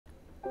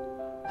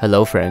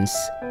Hello friends,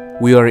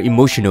 we are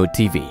Emotional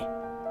TV,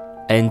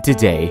 and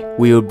today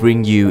we will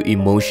bring you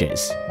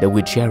emotions that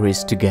we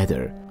cherish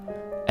together,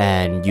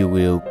 and you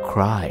will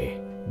cry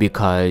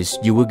because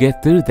you will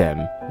get through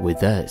them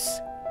with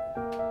us.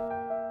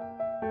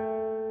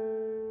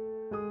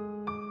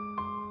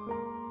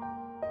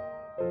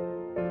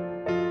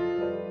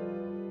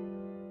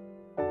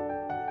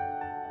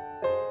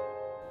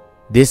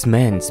 This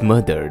man's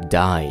mother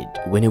died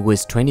when he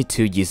was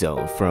 22 years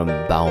old from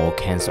bowel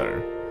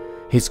cancer.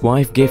 His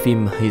wife gave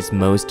him his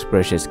most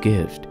precious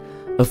gift,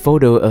 a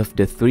photo of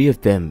the three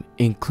of them,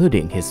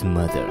 including his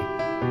mother.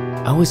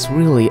 I was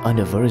really on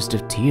the verge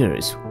of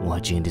tears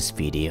watching this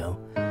video.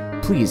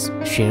 Please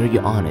share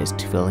your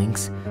honest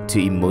feelings to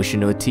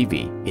Emotional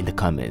TV in the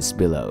comments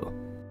below.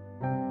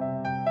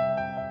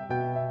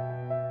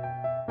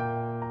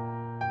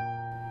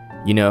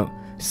 You know,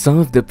 some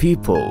of the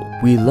people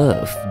we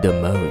love the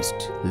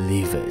most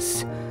leave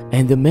us,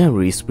 and the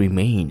memories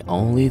remain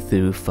only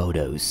through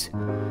photos.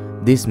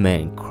 This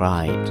man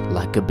cried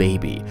like a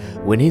baby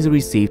when he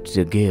received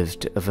the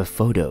gift of a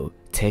photo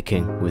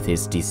taken with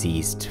his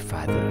deceased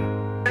father.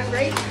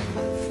 Right?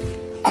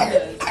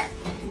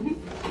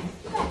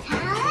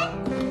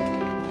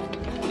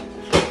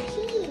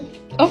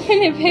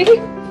 Open it,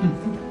 babe.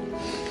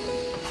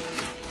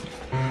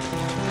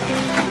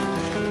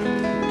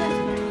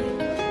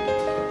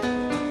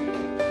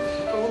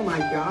 Oh my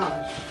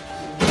gosh.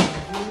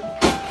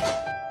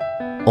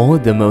 All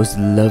the most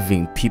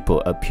loving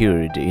people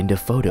appeared in the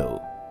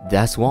photo.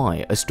 That's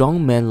why a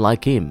strong man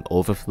like him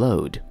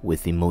overflowed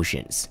with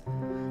emotions.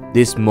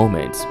 This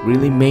moment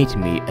really made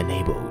me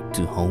unable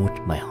to hold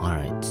my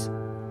heart.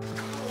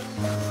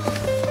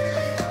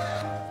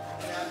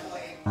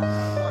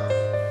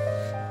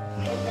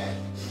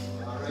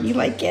 You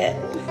like it?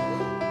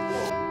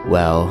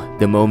 Well,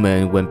 the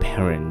moment when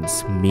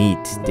parents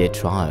meet their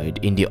child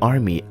in the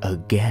army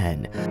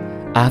again,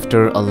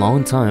 after a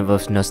long time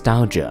of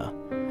nostalgia,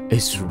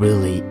 it's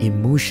really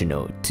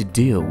emotional to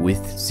deal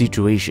with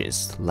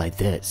situations like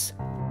this.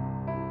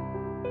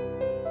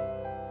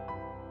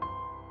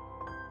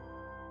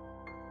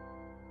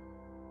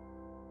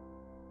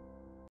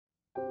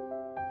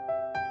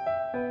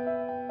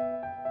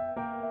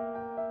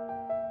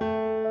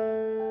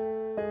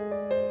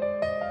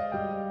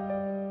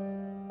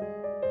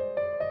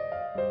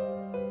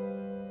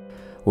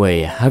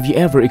 Wait, have you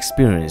ever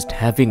experienced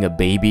having a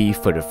baby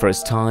for the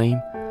first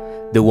time?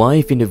 The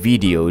wife in the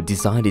video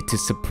decided to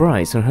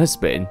surprise her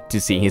husband to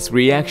see his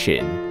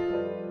reaction.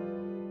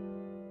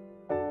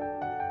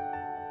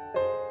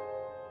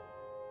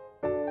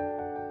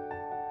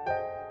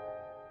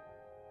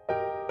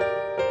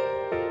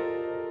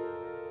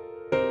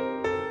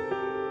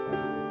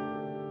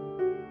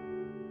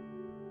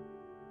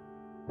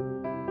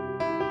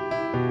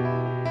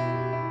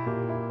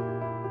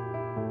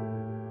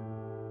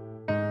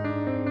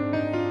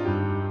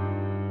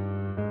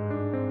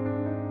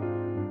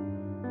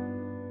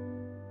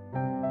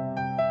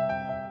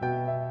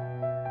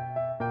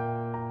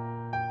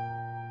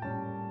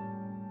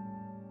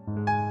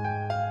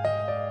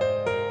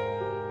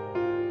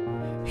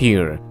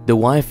 Here, the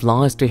wife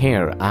lost her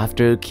hair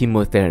after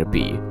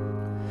chemotherapy.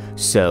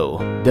 So,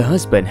 the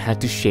husband had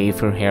to shave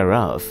her hair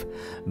off,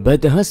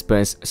 but the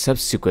husband's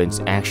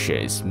subsequent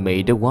actions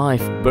made the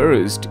wife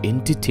burst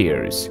into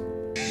tears.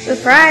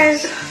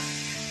 Surprise!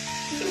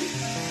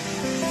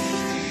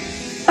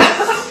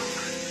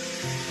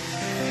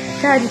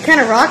 God, you kind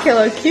of rock it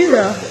low key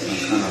though.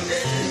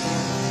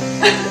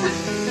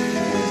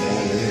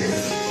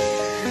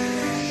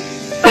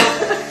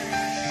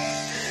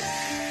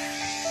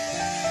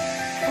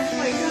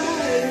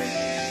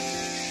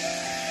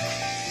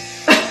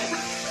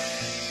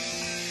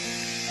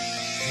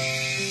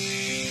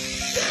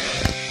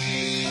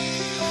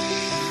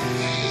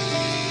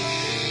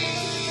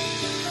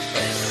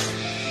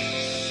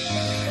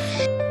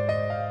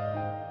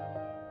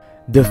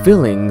 The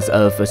feelings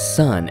of a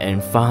son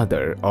and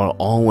father are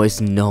always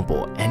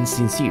noble and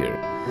sincere.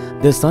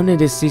 The son in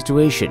this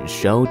situation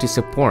showed his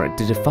support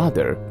to the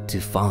father to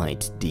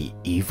fight the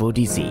evil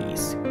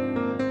disease.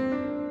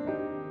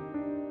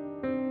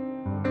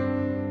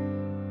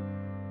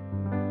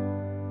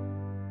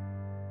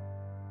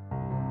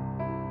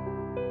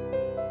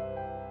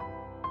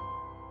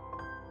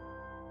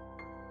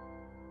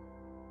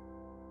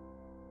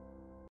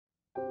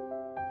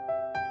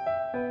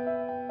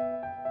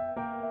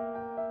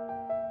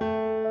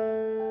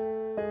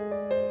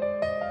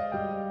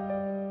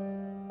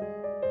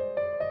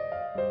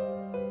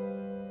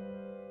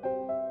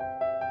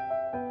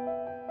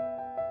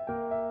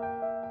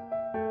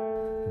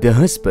 The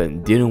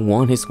husband didn't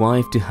want his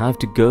wife to have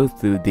to go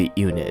through the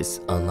illness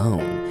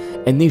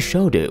alone, and he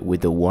showed it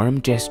with a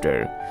warm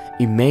gesture.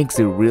 It makes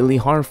it really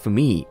hard for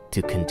me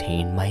to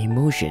contain my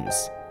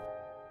emotions.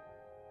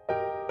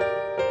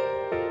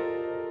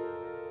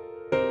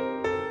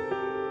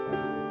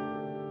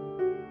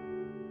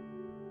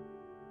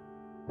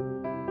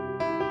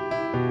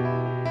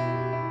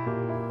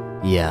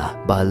 Yeah,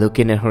 by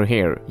looking at her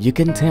hair, you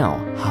can tell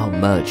how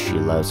much she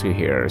loves her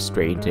hair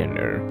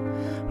straightener.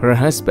 Her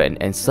husband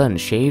and son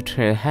shaved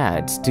her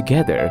heads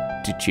together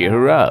to cheer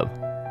her up.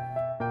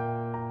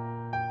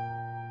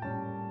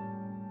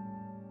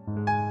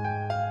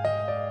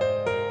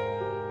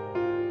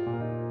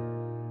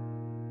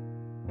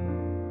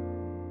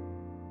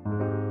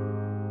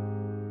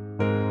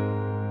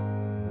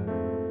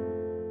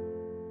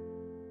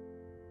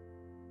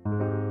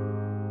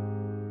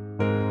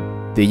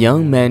 The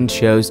young man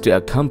chose to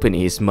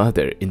accompany his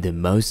mother in the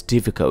most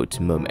difficult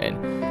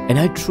moment, and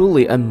I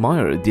truly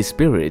admire this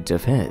spirit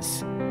of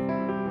his.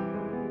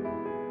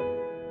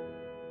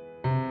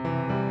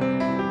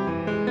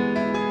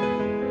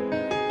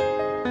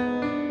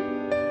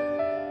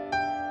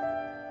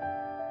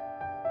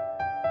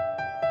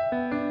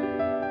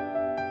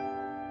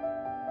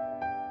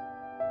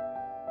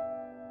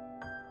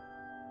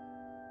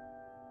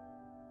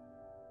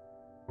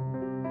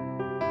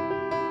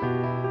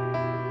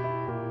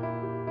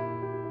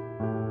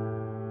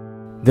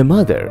 The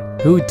mother,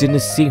 who didn't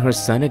see her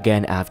son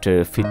again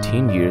after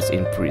 15 years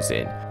in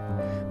prison,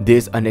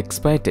 this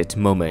unexpected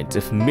moment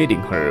of meeting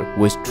her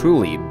was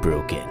truly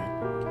broken.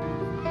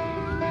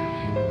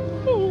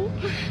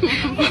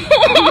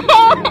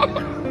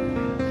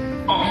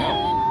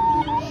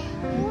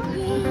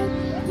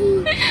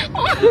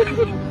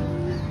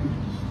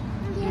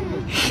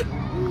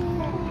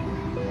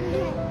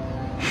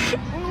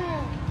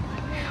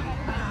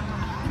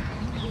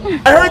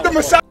 I heard the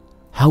Messiah.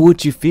 How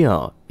would you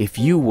feel if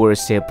you were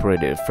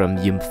separated from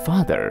your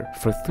father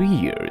for 3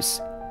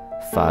 years?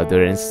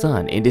 Father and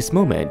son in this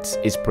moment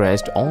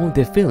expressed all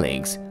their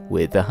feelings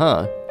with a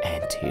hug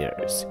and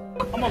tears.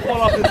 I'm gonna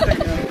fall off this thing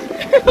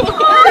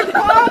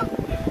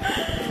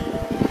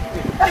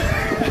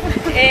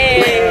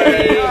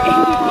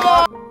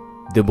now.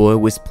 The boy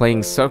was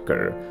playing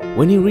soccer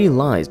when he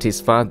realized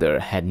his father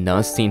had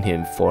not seen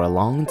him for a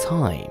long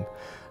time.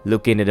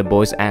 Looking at the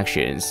boy's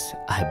actions,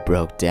 I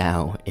broke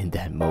down in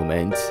that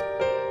moment.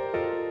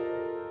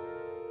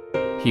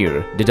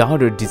 Here, the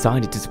daughter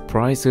decided to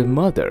surprise her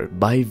mother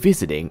by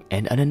visiting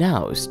and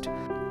unannounced.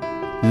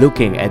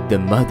 Looking at the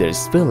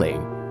mother's feeling,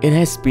 it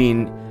has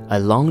been a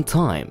long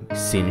time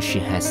since she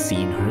has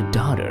seen her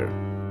daughter.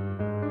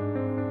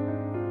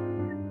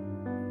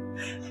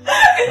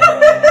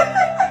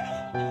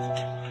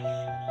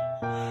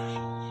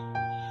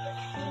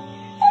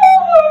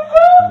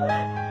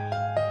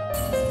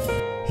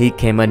 He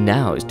came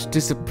unannounced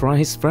to surprise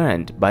his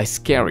friend by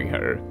scaring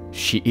her.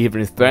 She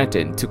even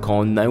threatened to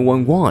call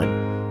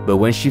 911, but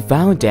when she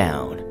found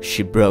out,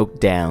 she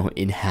broke down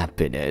in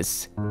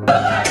happiness.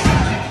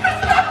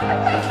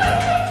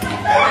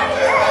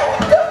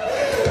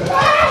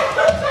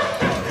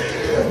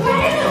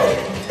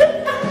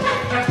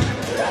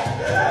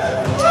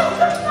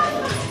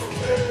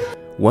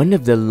 One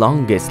of the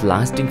longest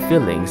lasting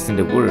feelings in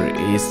the world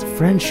is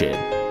friendship.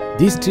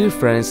 These two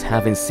friends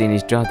haven't seen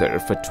each other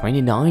for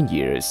 29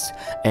 years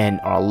and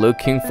are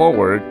looking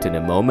forward to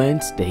the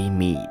moment they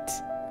meet.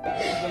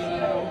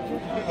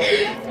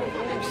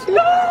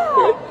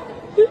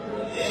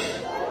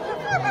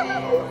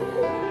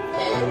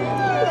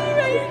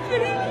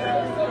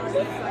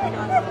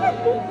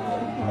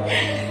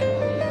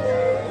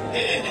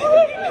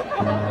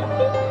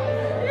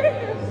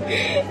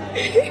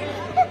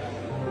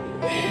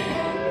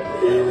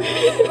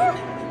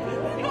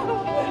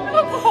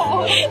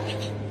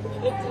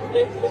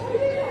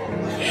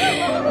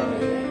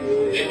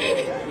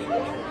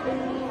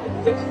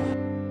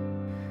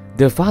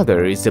 The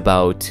father is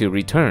about to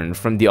return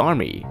from the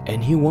army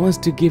and he wants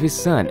to give his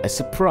son a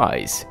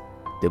surprise.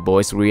 The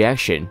boy's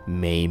reaction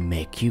may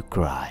make you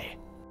cry.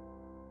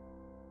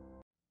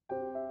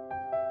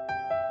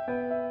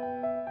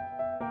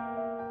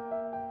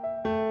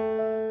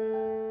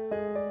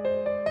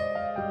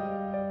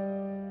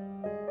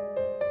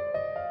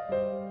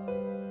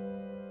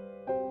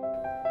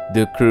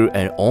 The crew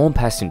and all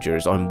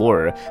passengers on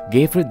board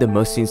gave her the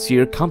most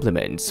sincere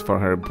compliments for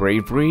her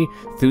bravery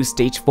through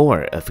stage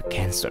 4 of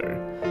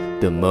cancer.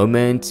 The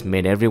moment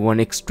made everyone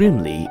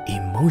extremely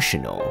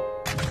emotional.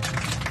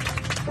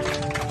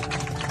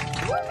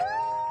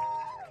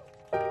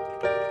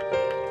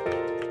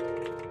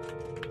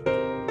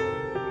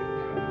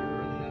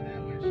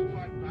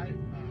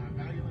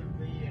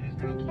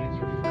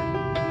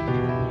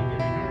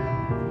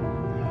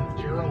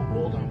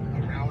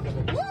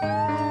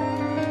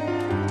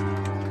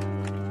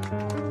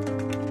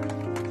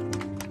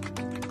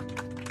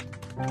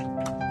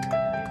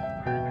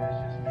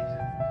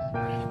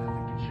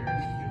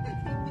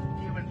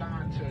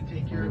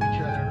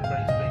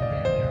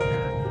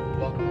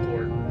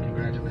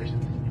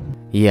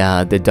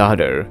 Yeah, the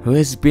daughter, who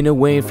has been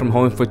away from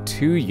home for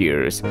 2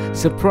 years,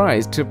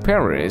 surprised her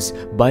parents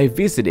by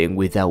visiting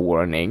without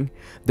warning.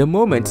 The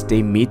moment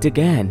they meet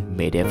again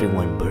made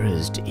everyone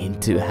burst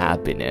into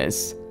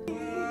happiness.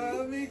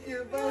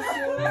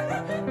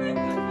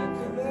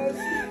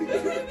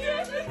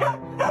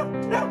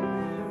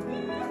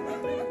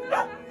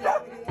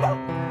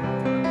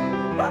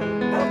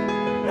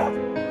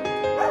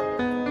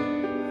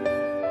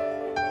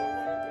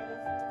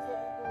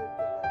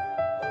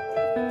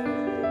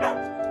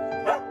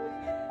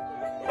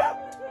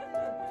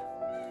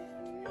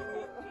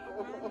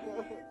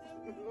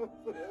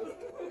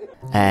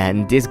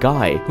 And this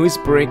guy whose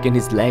break in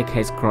his leg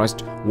has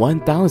crossed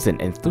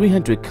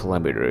 1,300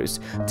 kilometers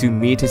to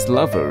meet his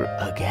lover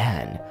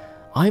again.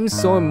 I'm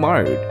so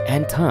admired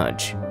and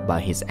touched by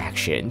his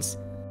actions.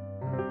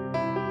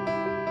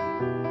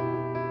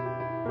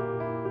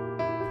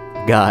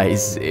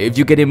 Guys, if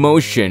you get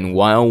emotion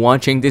while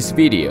watching this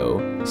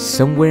video,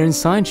 somewhere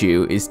inside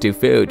you is still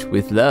filled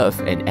with love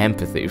and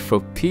empathy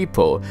for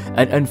people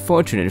and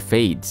unfortunate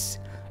fates.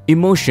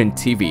 Emotion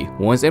TV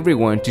wants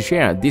everyone to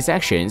share these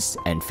actions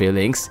and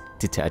feelings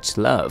to touch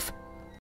love.